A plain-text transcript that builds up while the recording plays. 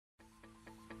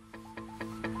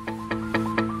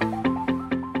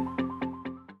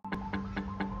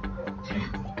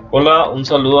Hola, un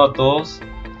saludo a todos.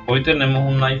 Hoy tenemos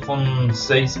un iPhone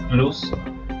 6 Plus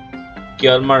que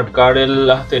al marcar el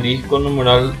asterisco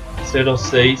numeral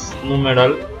 06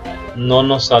 numeral no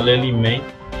nos sale el email.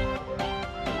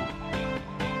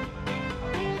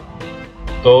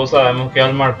 Todos sabemos que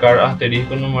al marcar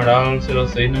asterisco numeral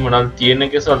 06 numeral tiene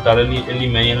que saltar el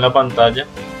email en la pantalla,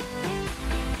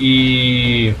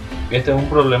 y este es un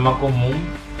problema común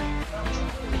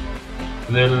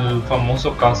del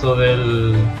famoso caso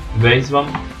del Baseband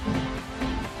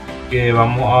que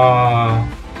vamos a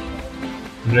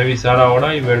revisar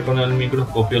ahora y ver con el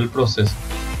microscopio el proceso.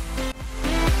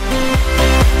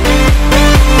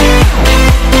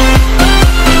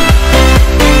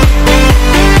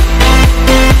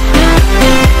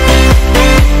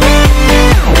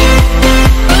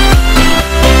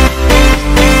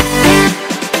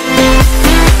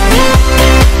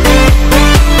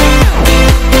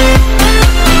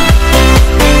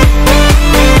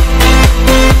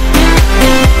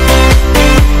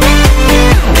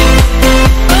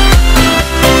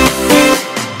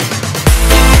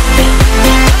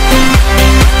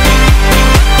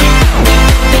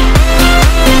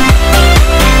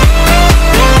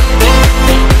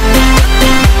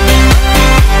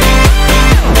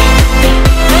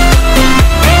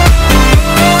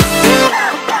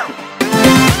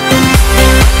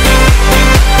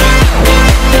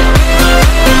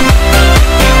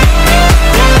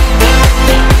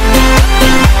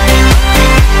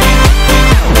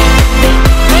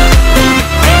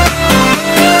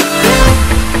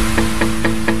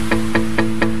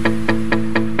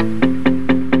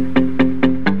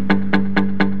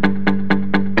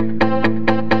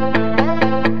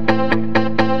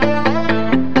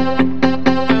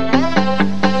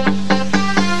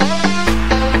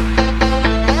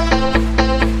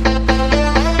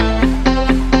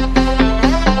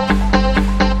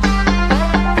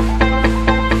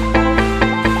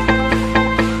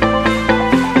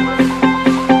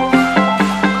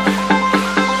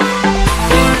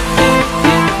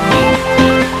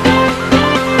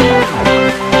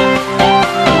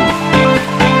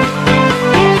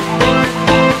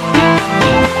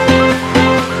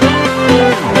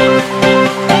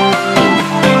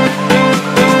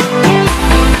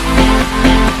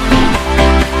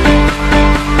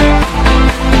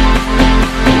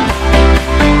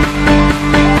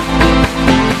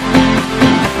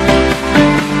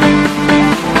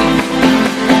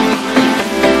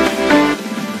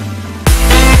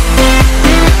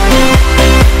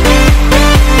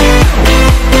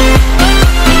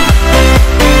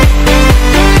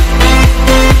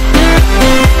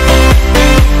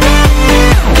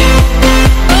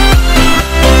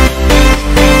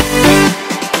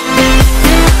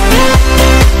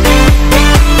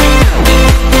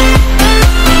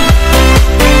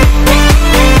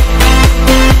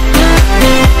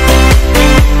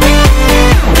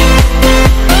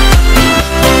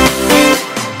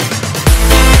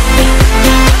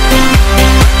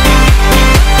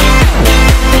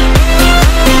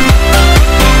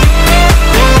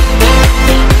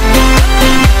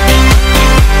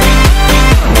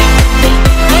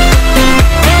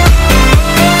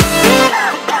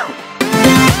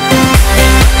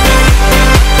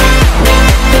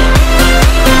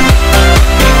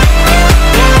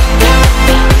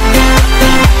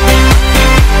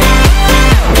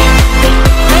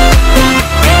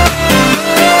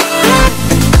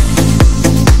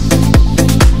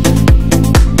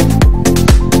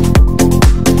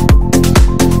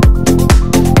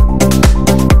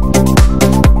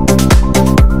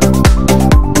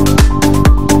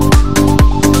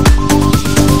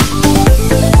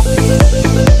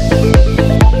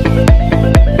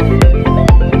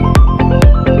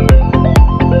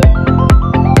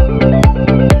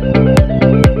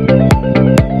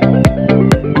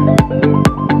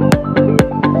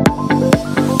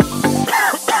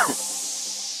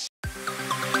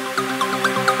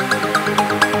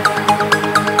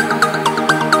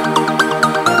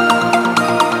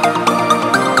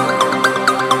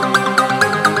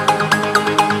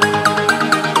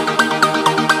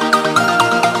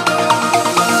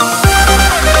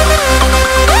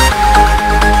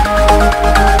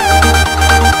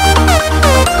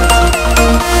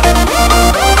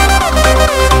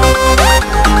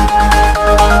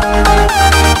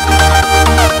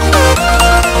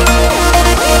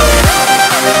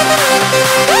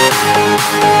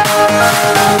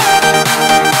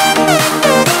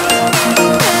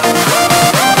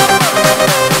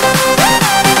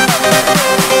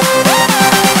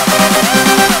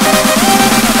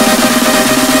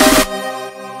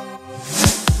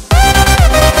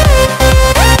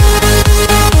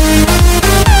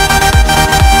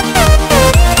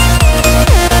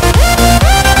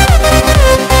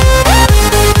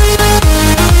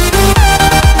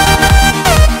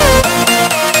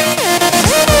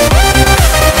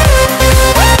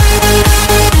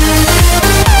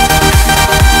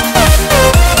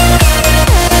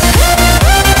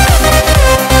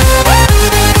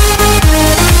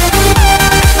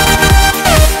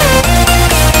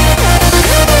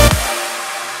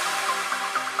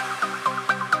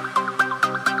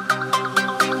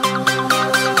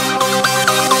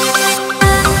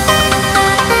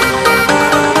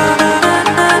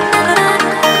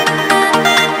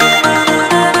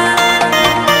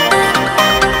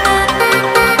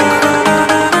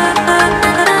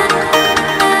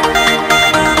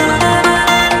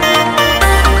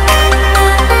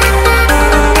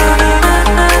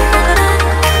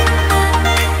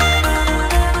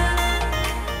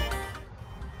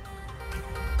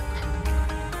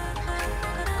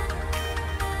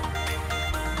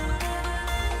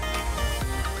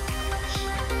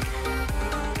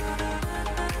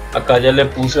 Acá ya le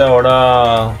puse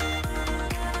ahora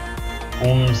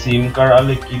un SIM card al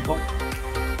equipo.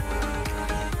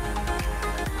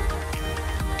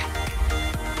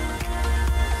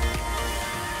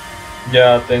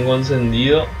 Ya tengo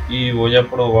encendido y voy a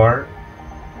probar.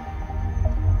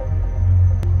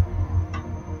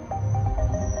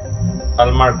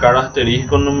 Al marcar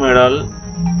asterisco numeral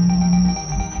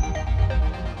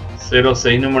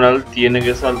 06 numeral tiene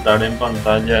que saltar en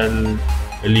pantalla el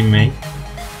email.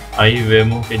 Ahí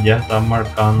vemos que ya está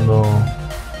marcando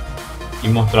y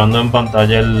mostrando en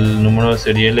pantalla el número de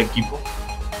serie del equipo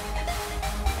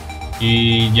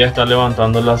y ya está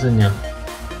levantando la señal.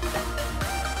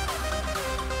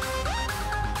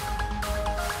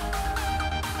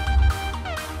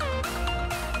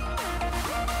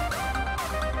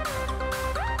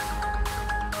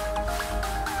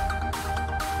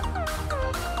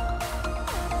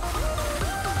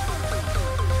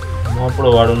 Vamos a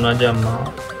probar una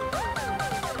llamada.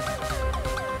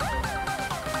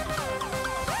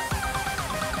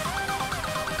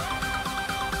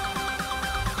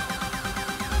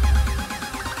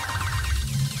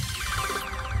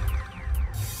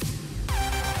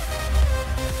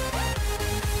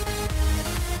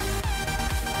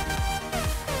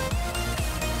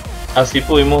 Así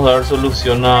pudimos dar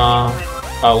solución a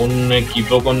un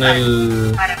equipo con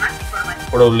el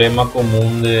problema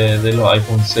común de los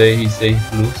iPhone 6 y 6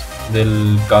 Plus,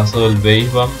 del caso del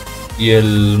baseband y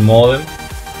el modem,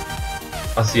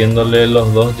 haciéndole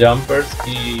los dos jumpers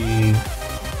y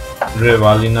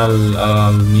reballing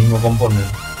al mismo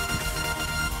componente.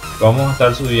 Vamos a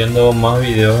estar subiendo más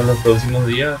videos en los próximos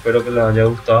días, espero que les haya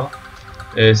gustado.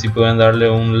 Si pueden darle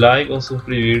un like o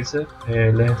suscribirse,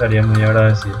 les estaría muy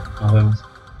agradecido. Nos vemos.